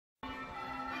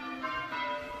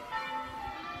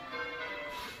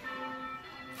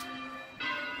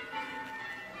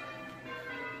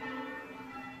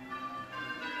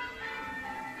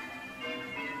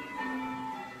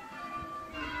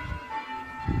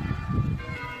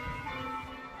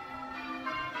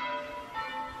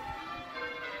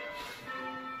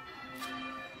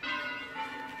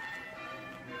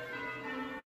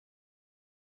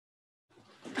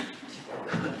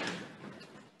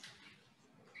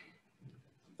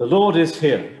The Lord is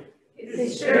here.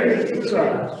 His Spirit is with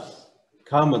us.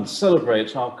 Come and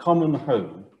celebrate our common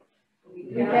home.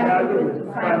 We gather with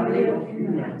the family of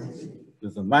humanity.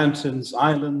 With the mountains,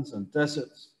 islands, and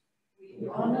deserts. We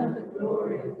honor the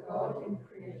glory of God in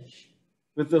creation.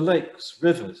 With the lakes,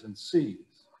 rivers, and seas.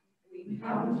 We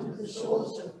come to the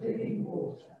source of living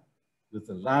water. With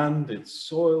the land, its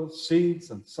soil, seeds,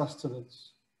 and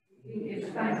sustenance. We give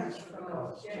thanks for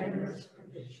God's generous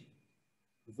provision.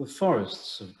 With the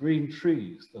forests of green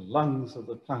trees, the lungs of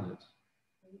the planet.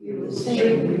 We will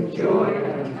sing with joy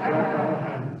and clap our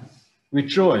hands. We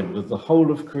join with the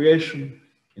whole of creation,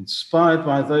 inspired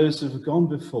by those who have gone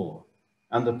before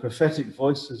and the prophetic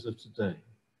voices of today.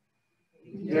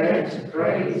 We dare to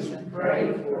praise and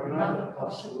pray for another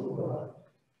possible world.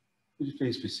 Would you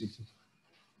please be seated?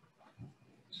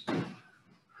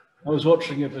 I was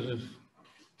watching a bit of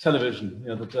television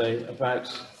the other day about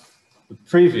the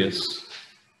previous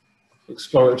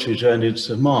exploratory journey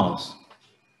to Mars.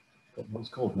 I forgot what it's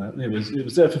called now. It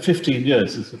was there for 15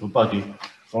 years, this little buggy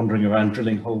wandering around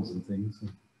drilling holes and things and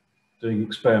doing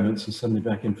experiments and sending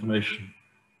back information.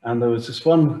 And there was this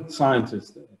one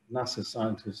scientist, NASA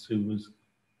scientist,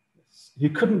 he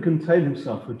couldn't contain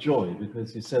himself with joy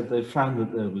because he said they found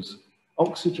that there was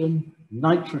oxygen,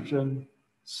 nitrogen,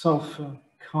 sulfur,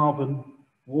 carbon,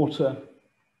 water,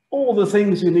 all the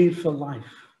things you need for life.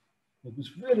 He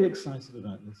was really excited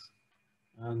about this.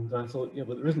 And I thought, yeah,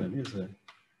 but there isn't any, is there?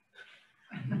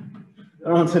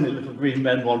 There aren't any little green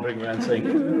men wandering around saying,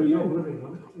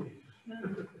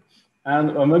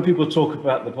 and when people talk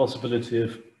about the possibility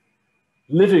of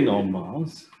living on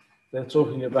Mars, they're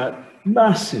talking about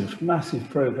massive, massive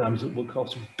programs that will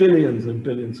cost billions and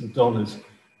billions of dollars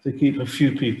to keep a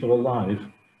few people alive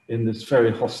in this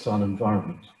very hostile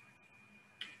environment.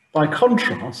 By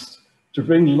contrast, to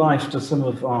bring life to some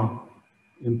of our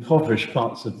impoverished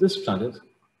parts of this planet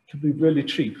can be really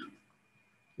cheap.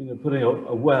 You know, putting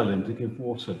a well in to give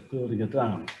water, building a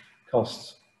dam,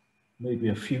 costs maybe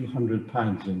a few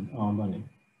 £100 in our money.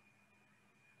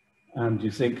 And you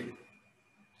think,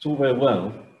 it's all very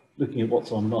well looking at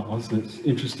what's on Mars, and it's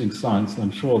interesting science, and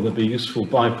I'm sure there'll be useful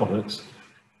byproducts,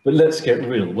 but let's get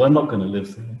real, we're not going to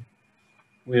live there.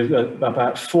 We've got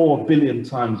about 4 billion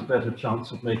times better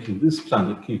chance of making this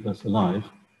planet keep us alive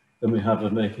than we have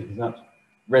of making that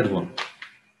red one.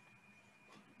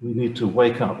 We need to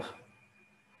wake up.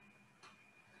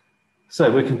 So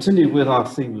we continue with our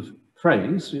theme of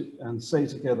praise and say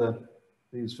together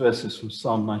these verses from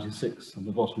Psalm 96 on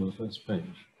the bottom of the first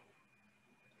page.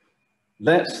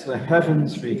 Let the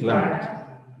heavens be glad,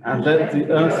 and let the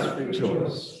earth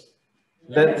rejoice.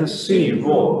 Let the sea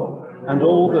roar, and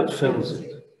all that fills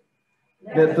it.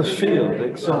 Let the field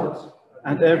exult,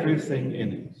 and everything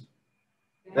in it.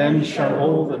 Then shall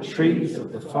all the trees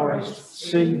of the forest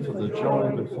sing for the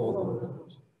joy before the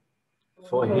Lord.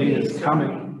 For he is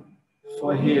coming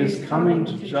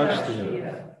to judge the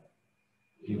earth.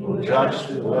 He will judge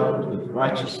the world with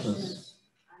righteousness,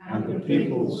 and the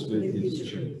peoples with his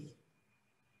truth.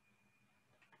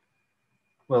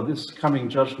 Well, this coming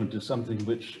judgment is something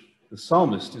which the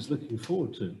psalmist is looking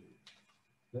forward to.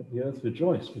 Let the earth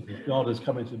rejoice, because God is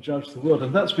coming to judge the world.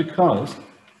 And that's because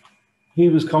he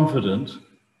was confident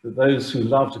that those who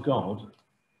loved God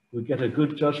would get a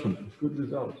good judgment, a good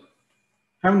result.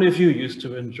 How many of you used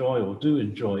to enjoy or do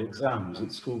enjoy exams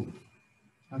at school?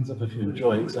 Hands up if you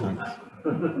enjoy exams.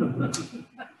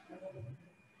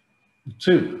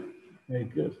 2. Very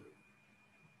good.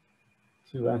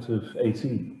 2 out of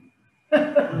 18.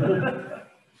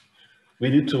 We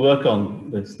need to work on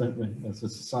this, don't we, as a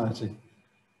society?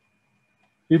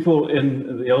 People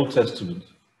in the Old Testament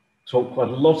talk quite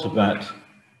a lot about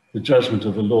the judgment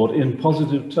of the Lord in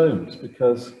positive tones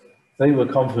because they were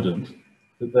confident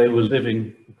that they were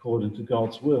living according to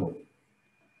God's will.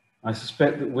 I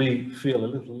suspect that we feel a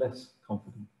little less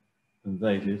confident than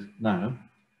they did now.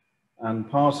 And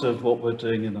part of what we're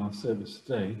doing in our service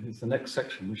today is the next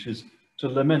section, which is to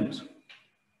lament,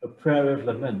 a prayer of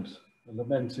lament. A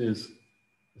lament is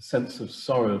a sense of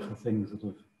sorrow for things that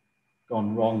have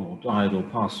gone wrong or died or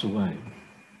passed away.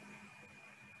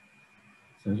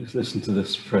 So just listen to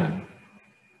this prayer.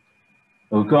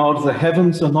 O God, the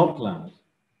heavens are not glad.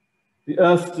 The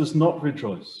earth does not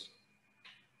rejoice.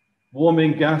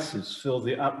 Warming gases fill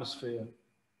the atmosphere.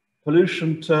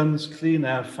 Pollution turns clean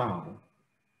air foul.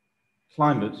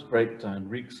 Climate breakdown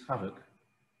wreaks havoc.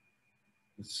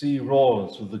 The sea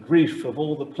roars with the grief of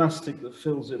all the plastic that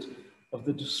fills it, of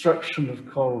the destruction of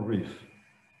coral reef.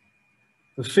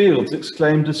 The fields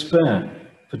exclaim despair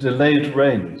for delayed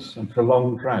rains and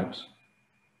prolonged drought,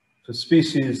 for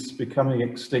species becoming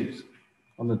extinct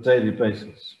on a daily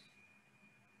basis.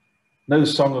 No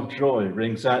song of joy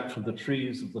rings out from the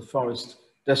trees of the forest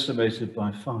decimated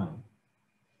by fire.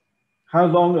 How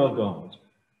long, O God?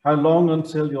 How long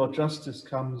until your justice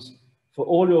comes for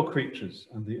all your creatures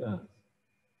and the earth?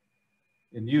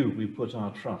 In you we put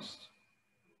our trust.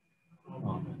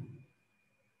 Amen.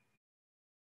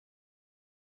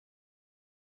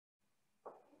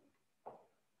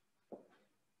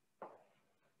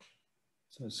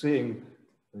 So seeing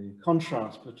the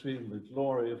contrast between the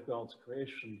glory of God's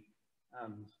creation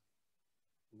and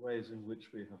the ways in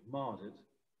which we have marred it,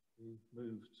 we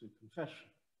move to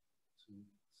confession, to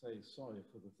say sorry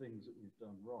for the things that we've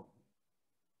done wrong.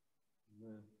 And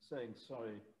we're saying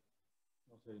sorry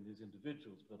not only as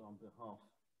individuals, but on behalf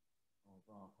of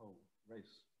our whole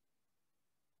race.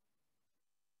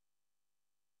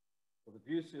 For the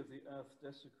beauty of the earth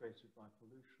desecrated by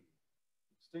pollution,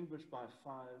 extinguished by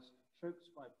fires,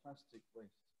 choked by plastic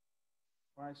waste,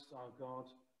 Christ our God,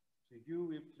 to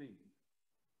you we plead,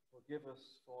 forgive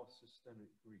us for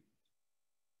systemic greed.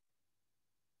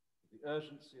 The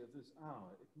urgency of this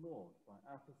hour ignored by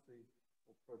apathy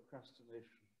or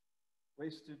procrastination,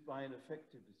 wasted by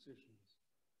ineffective decisions,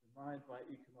 denied by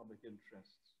economic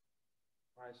interests.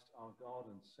 Christ our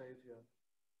God and Saviour,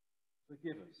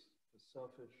 forgive us for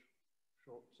selfish,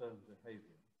 short-term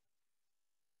behaviour.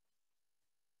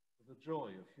 For the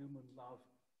joy of human love,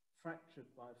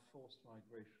 fractured by forced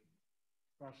migration,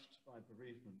 crushed by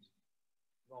bereavement,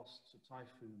 lost to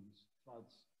typhoons,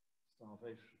 floods,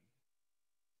 starvation.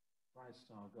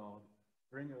 Christ our God,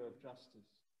 bringer of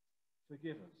justice,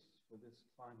 forgive us for this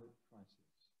climate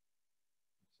crisis.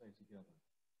 We say together,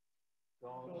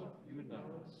 God, you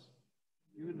know us.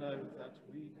 You know that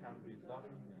we can be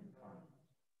loving and kind,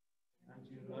 and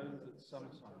you know that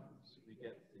sometimes we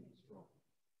get things wrong.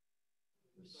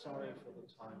 We're sorry for the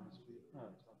times we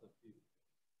hurt other people,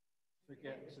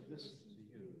 forget to listen to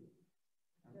you,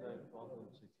 and don't bother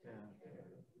to care.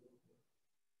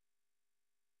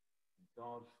 May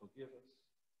God forgive us,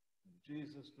 and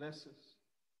Jesus bless us.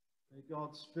 May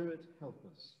God's Spirit help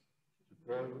us to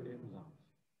grow in love.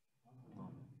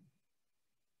 Amen.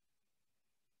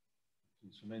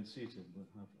 Please remain seated, we'll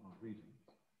have our reading.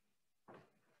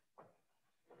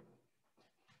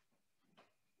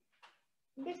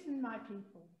 Listen, my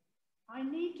people, I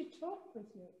need to talk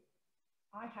with you.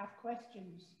 I have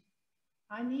questions.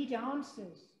 I need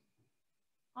answers.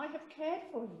 I have cared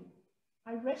for you.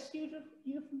 I rescued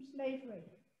you from slavery.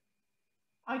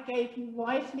 I gave you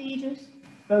wise leaders,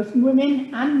 both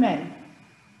women and men.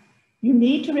 You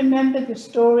need to remember the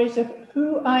stories of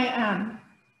who I am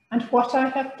and what I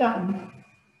have done.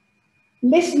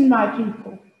 Listen, my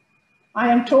people,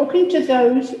 I am talking to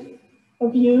those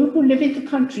of you who live in the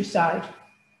countryside.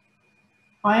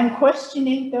 I am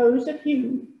questioning those of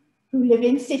you who live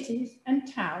in cities and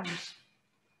towns.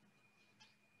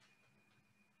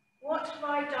 What have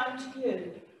I done to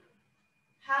you?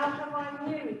 How have I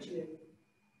wearied you?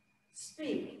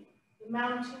 Speak, the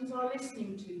mountains are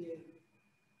listening to you.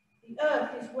 The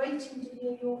earth is waiting to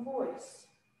hear your voice.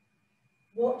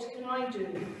 What can I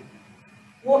do?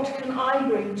 What can I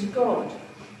bring to God?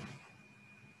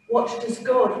 What does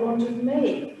God want of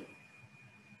me?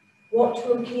 What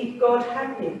will keep God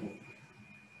happy?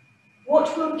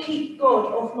 What will keep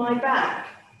God off my back?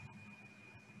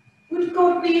 Would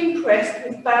God be impressed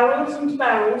with barrels and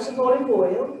barrels of olive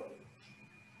oil?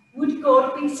 Would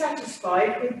God be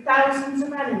satisfied with thousands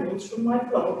of animals from my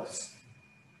flocks?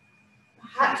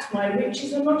 Perhaps my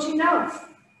riches are not enough.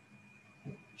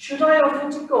 Should I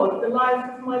offer to God the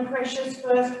life of my precious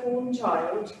firstborn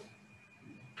child?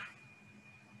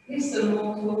 Listen,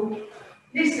 mortal.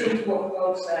 Listen to what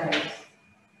God says.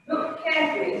 Look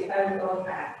carefully at how God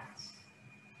acts.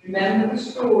 Remember the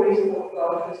stories of what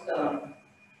God has done.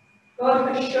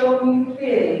 God has shown you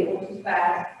clearly what is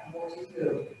bad and what is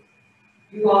good.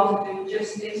 You are to do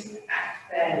justice and act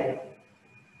fairly.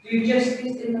 Do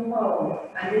justice in the home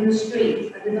and in the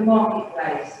street and in the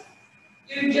marketplace.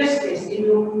 Do justice in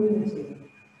your community.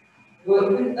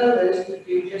 Work with others to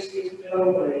do justice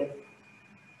globally.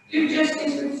 Do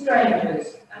justice with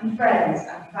strangers and friends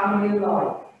and family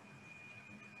alike.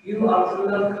 You are to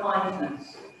love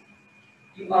kindness.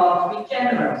 You are to be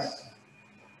generous.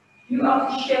 You are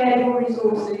to share your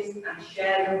resources and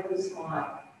share them with a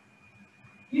smile.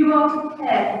 You are to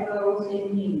care for those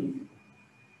in need.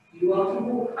 You are to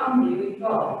walk humbly with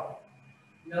God.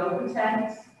 No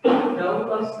pretense, no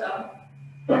bluster.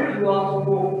 You are to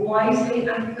walk wisely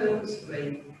and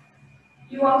purposefully.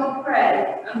 You are to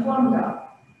pray and wonder.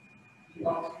 You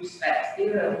are to respect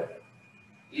the earth.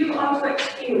 You are to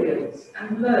experience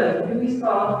and learn who is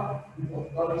God and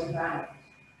what God is about.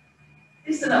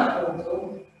 Listen up,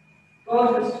 mortal.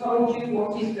 God has told you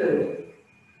what is good,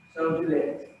 so do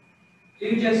it.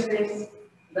 Do justice,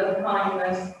 love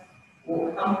kindness,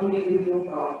 walk humbly with your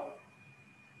God.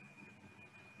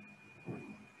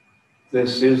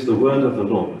 This is the word of the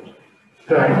Lord.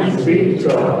 Thanks be to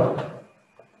God.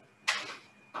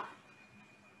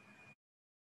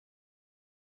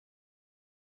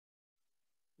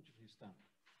 Would you please stand?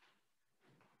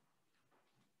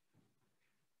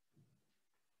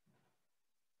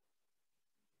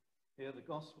 Hear the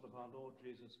gospel of our Lord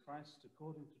Jesus Christ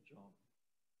according to John.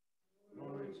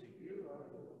 Glory to you, our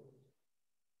Lord.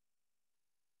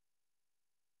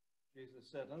 Jesus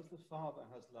said, as the Father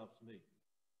has loved me,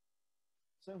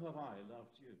 so have I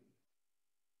loved you.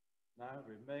 Now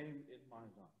remain in my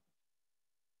love.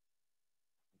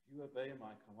 If you obey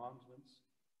my commandments,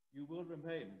 you will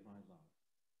remain in my love,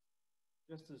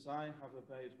 just as I have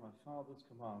obeyed my Father's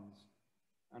commands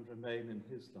and remain in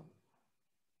his love.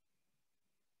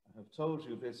 I have told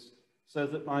you this so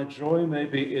that my joy may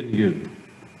be in you,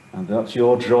 and that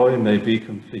your joy may be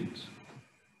complete.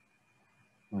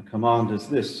 My command is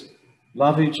this: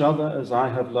 love each other as I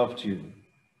have loved you.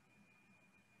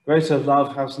 Greater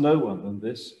love has no one than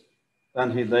this,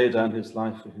 than he lay down his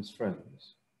life for his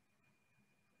friends.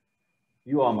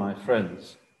 You are my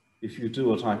friends if you do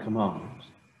what I command.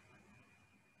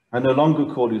 I no longer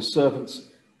call you servants,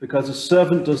 because a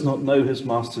servant does not know his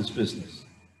master's business.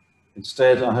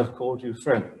 Instead, I have called you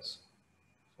friends.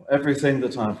 For everything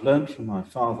that I have learnt from my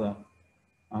Father,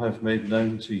 I have made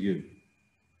known to you.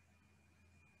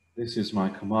 This is my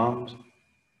command: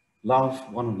 love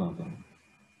one another.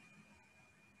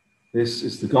 This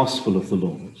is the gospel of the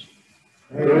Lord.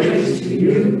 Praise to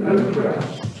you, O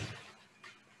Christ.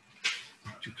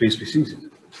 Would you please be seated?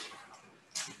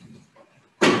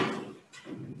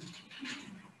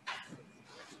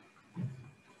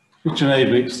 Christian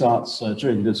Aid Week starts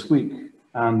during this week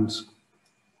and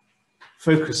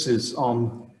focuses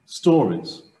on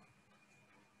stories.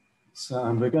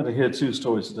 So we're going to hear two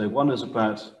stories today. One is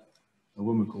about a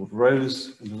woman called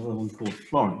Rose and another one called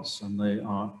Florence, and they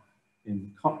are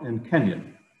in Kenya.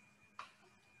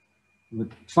 And the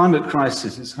climate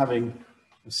crisis is having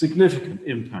a significant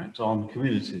impact on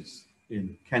communities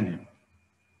in Kenya.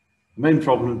 The main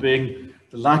problem being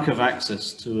the lack of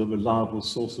access to a reliable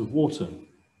source of water.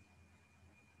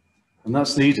 And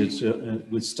that's needed to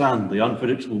withstand the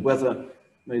unpredictable weather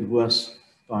made worse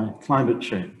by climate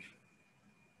change.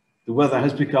 The weather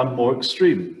has become more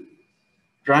extreme.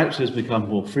 Drought has become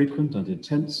more frequent and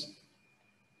intense,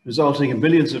 resulting in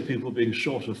millions of people being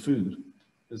short of food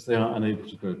as they are unable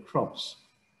to grow crops.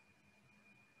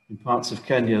 In parts of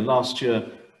Kenya last year,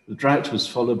 the drought was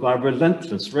followed by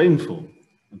relentless rainfall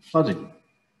and flooding,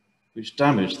 which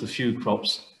damaged the few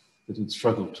crops that had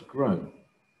struggled to grow.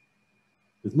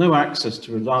 With no access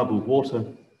to reliable water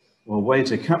or a way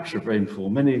to capture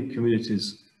rainfall, many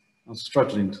communities are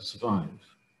struggling to survive,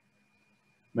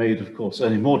 made, of course,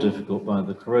 only more difficult by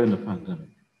the corona pandemic.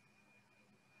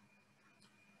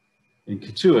 In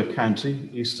Kitui County,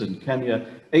 eastern Kenya,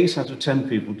 8 out of 10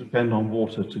 people depend on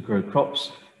water to grow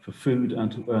crops, for food,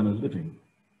 and to earn a living.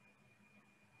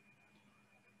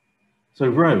 So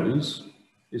Rose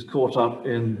is caught up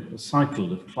in a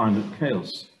cycle of climate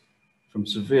chaos, from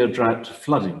severe drought to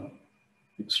flooding.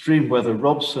 Extreme weather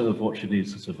robs her of what she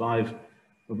needs to survive,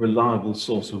 a reliable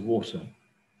source of water.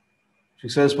 She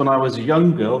says, when I was a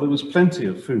young girl, there was plenty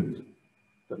of food,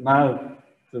 but now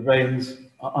the rains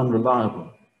are unreliable.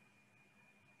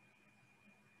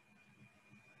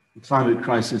 The climate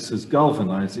crisis has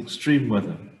galvanized extreme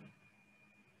weather,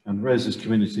 and Rose's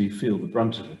community feel the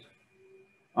brunt of it.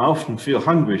 I often feel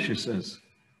hungry, she says.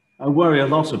 I worry a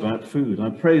lot about food.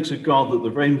 I pray to God that the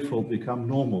rainfall become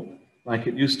normal, like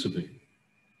it used to be.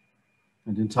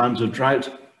 And in times of drought,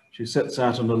 she sets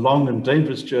out on a long and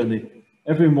dangerous journey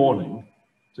every morning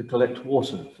to collect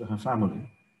water for her family.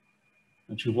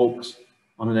 And she walks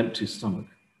on an empty stomach.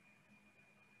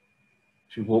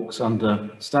 She walks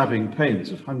under stabbing pains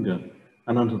of hunger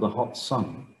and under the hot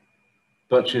sun.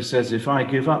 But she says, if I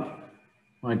give up,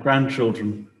 my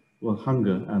grandchildren will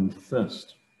hunger and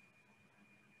thirst.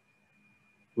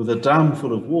 With a dam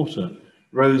full of water,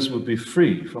 Rose would be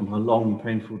free from her long,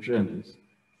 painful journeys,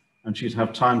 and she'd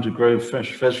have time to grow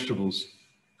fresh vegetables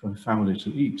for her family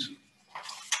to eat.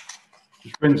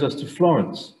 Which brings us to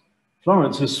Florence.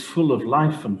 Florence is full of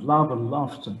life and love and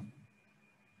laughter.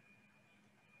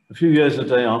 A few years a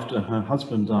day after her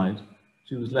husband died,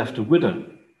 she was left a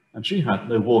widow, and she had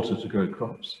no water to grow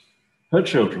crops. Her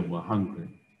children were hungry,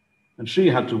 and she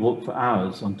had to walk for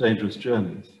hours on dangerous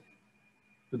journeys.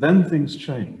 But then things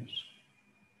changed.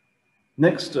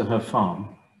 Next to her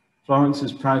farm, Florence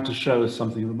is proud to show us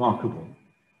something remarkable.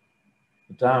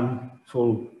 a dam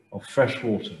full of fresh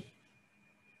water.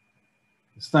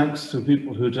 It's thanks to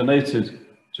people who donated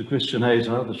to Christian Aid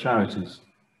and other charities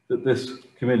that this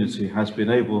community has been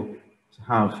able to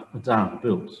have a dam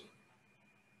built,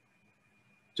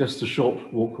 just a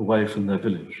short walk away from their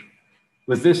village.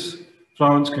 With this,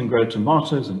 Florence can grow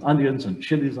tomatoes and onions and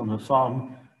chilies on her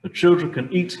farm. Her children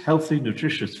can eat healthy,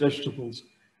 nutritious vegetables.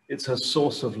 It's her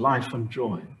source of life and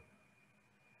joy.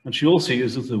 And she also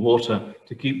uses the water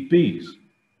to keep bees,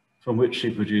 from which she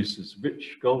produces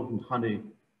rich golden honey,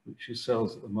 which she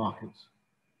sells at the market.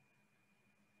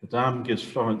 The dam gives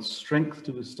Florence strength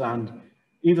to withstand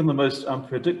even the most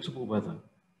unpredictable weather.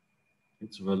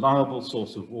 It's a reliable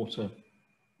source of water,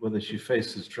 whether she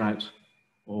faces drought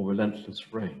or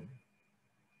relentless rain.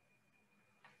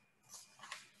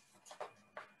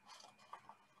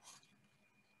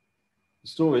 The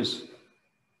stories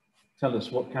tell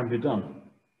us what can be done,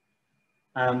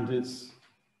 and it's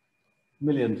a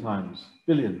million times,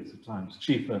 billions of times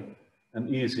cheaper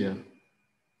and easier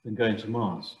than going to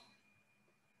Mars.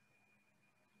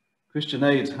 Christian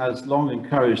Aid has long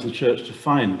encouraged the church to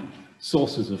find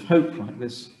sources of hope like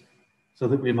this, so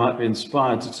that we might be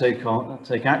inspired to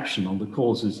take action on the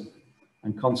causes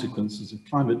and consequences of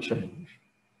climate change.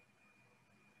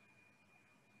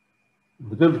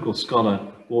 The biblical scholar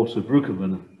Walter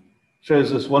Brueggemann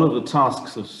shows us one of the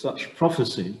tasks of such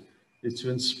prophecy is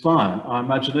to inspire our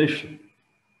imagination,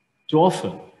 to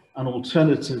offer an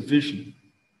alternative vision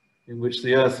in which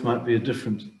the earth might be a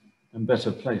different and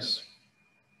better place,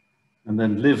 and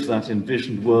then live that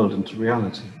envisioned world into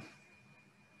reality.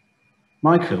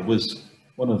 Micah was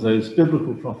one of those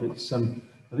biblical prophets, and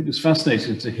I think it's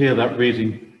fascinating to hear that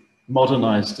reading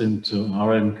modernized into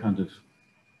our own kind of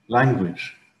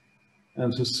language,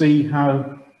 and to see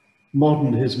how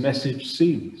modern his message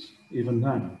seems, even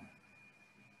now.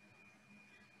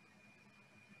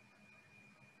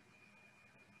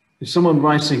 If someone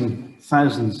writing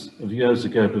thousands of years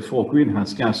ago before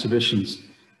greenhouse gas emissions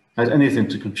had anything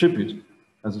to contribute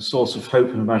as a source of hope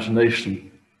and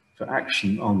imagination for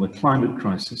action on the climate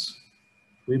crisis,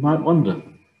 we might wonder.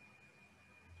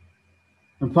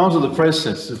 And part of the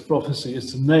process of prophecy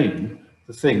is to name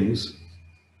the things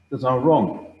that are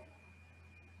wrong.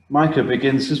 Micah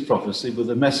begins his prophecy with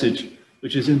a message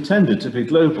which is intended to be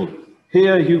global.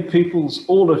 Hear, you peoples,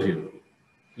 all of you.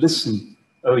 Listen,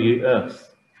 O ye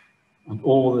earth, and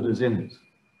all that is in it.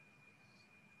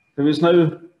 There is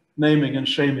no naming and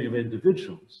shaming of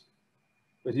individuals,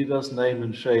 but he does name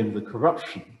and shame the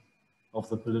corruption of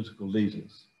the political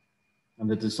leaders and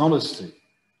the dishonesty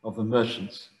of the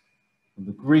merchants and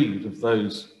the greed of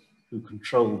those who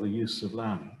control the use of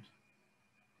land.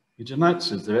 He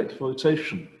denounces their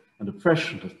exploitation and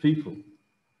oppression of people.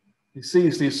 He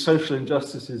sees these social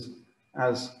injustices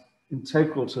as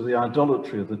integral to the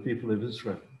idolatry of the people of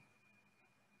Israel.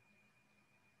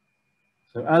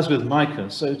 So as with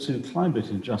Micah, so too climate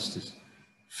injustice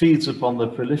feeds upon the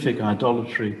prolific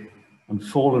idolatry and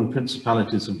fallen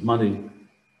principalities of money,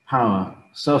 power,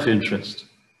 self-interest,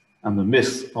 and the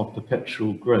myth of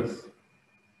perpetual growth.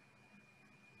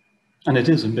 And it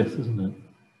is a myth, isn't it?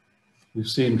 We've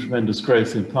seen tremendous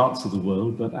growth in parts of the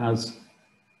world, but as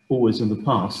always in the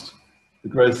past, the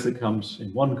growth that comes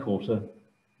in one quarter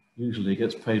usually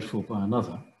gets paid for by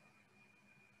another.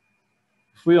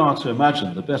 If we are to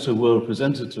imagine the better world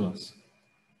presented to us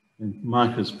in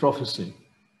Micah's prophecy,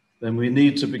 then we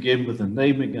need to begin with the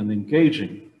naming and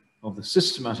engaging of the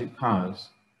systematic powers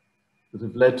that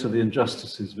have led to the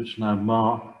injustices which now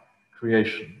mar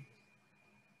creation.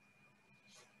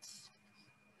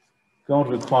 God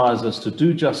requires us to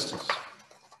do justice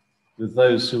with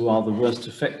those who are the worst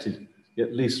affected,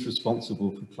 yet least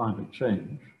responsible for climate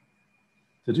change.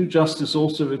 To do justice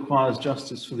also requires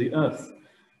justice for the earth,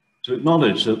 to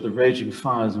acknowledge that the raging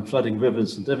fires and flooding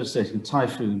rivers and devastating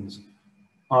typhoons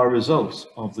are a result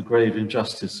of the grave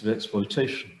injustice of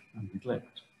exploitation and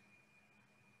neglect.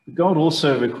 But God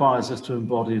also requires us to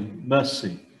embody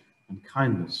mercy and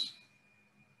kindness.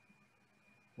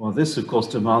 While this, of course,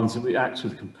 demands that we act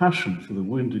with compassion for the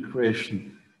wounded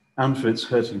creation and for its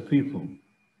hurting people,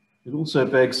 it also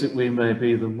begs that we may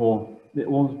be it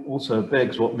also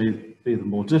begs what may be the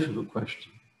more difficult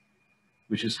question,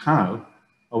 which is how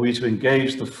are we to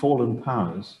engage the fallen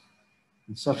powers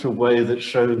in such a way that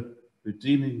show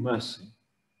redeeming mercy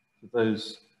to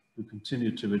those who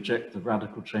continue to reject the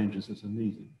radical changes that are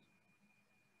needed.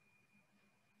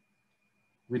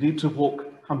 We need to walk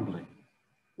humbly.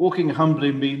 Walking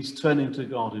humbly means turning to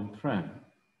God in prayer,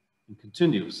 in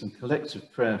continuous and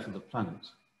collective prayer for the planet.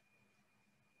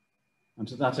 And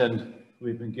to that end,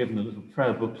 we've been given a little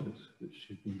prayer booklet, which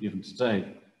you've been given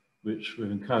today, which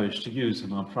we're encouraged to use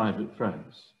in our private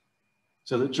prayers,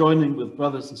 so that joining with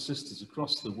brothers and sisters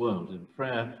across the world in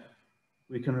prayer,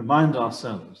 we can remind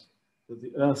ourselves that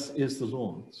the earth is the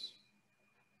Lord's.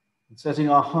 In setting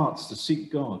our hearts to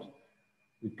seek God,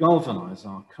 we galvanize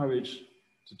our courage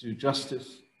to do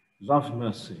justice, love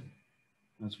mercy,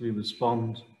 as we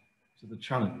respond to the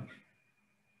challenge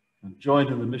and join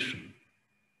in the mission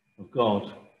of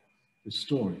God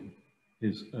restoring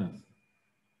his earth.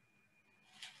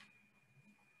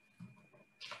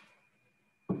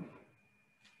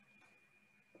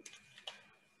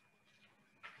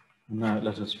 And now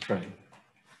let us pray.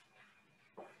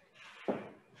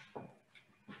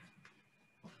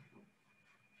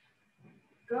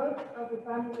 God of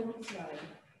abundant love,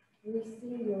 we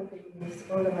see your goodness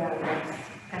all around us,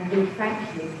 and we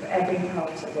thank you for every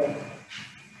part of it.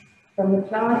 From the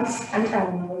plants and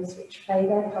animals which play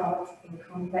their part in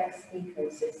complex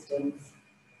ecosystems,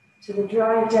 to the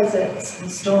dry deserts and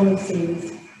stormy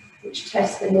seas which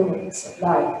test the limits of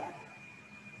life.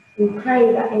 We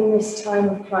pray that in this time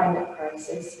of climate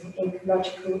crisis and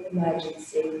ecological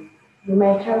emergency, you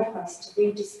may help us to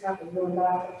rediscover your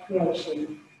love of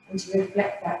creation and to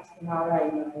reflect that in our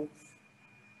own lives.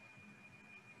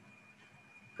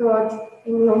 God,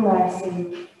 in your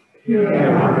mercy, hear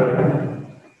our prayer.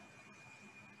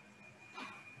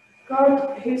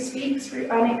 God, who speaks through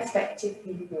unexpected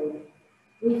people,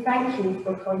 we thank you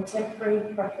for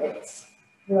contemporary prophets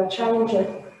who are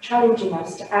challenging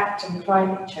us to act on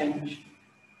climate change,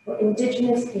 for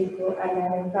Indigenous people and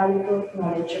their invaluable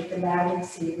knowledge of the land and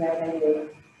sea where they live,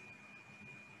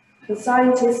 for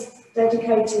scientists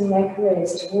dedicating their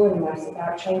careers to warning us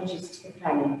about changes to the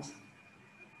planet,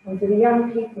 and for the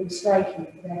young people striking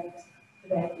for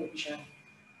their future.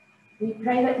 We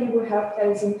pray that you will help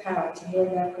those in power to hear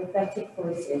their prophetic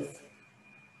voices.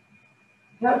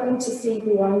 Help them to see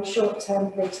beyond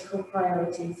short-term political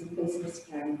priorities and business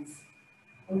plans,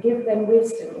 and give them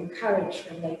wisdom and courage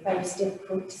when they face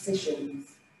difficult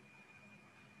decisions.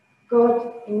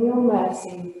 God, in your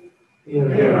mercy,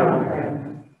 hear our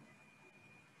prayer.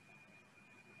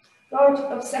 God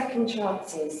of second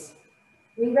chances,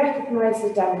 we recognise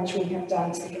the damage we have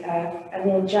done to the earth and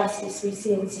the injustice we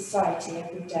see in society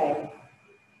every day,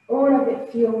 all of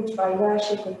it fueled by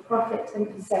worship of profit and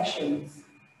possessions.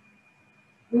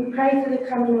 We pray for the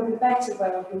coming of a better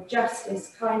world with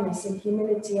justice, kindness and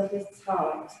humility of its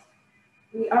heart.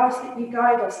 We ask that you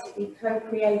guide us to be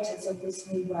co-creators of this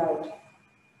new world.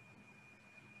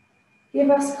 Give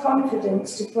us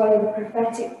confidence to follow the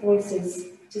prophetic voices,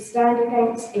 to stand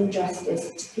against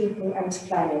injustice to people and to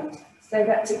planet, so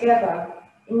that together,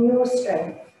 in your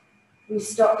strength, we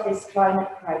stop this climate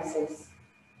crisis.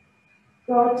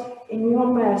 God, in your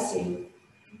mercy,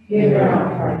 hear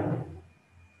our prayer.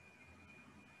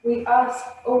 We ask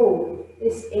all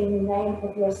this in the name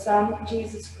of your Son,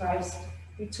 Jesus Christ,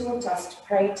 who taught us to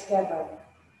pray together.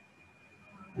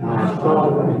 Our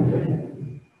Father in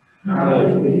heaven,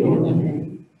 hallowed be your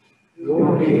name.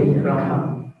 Your kingdom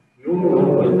come, your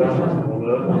will be done on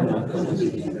earth as it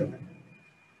is in heaven.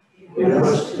 Give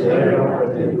us today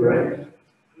our daily bread,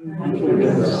 and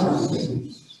forgive us our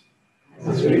sins,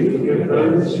 as we forgive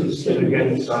those who sin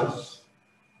against us.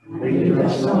 And lead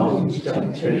us not into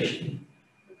temptation,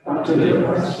 but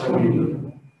deliver us from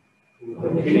evil. For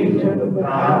the kingdom, the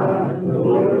power, and the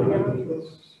glory of God,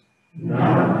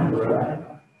 now and forever.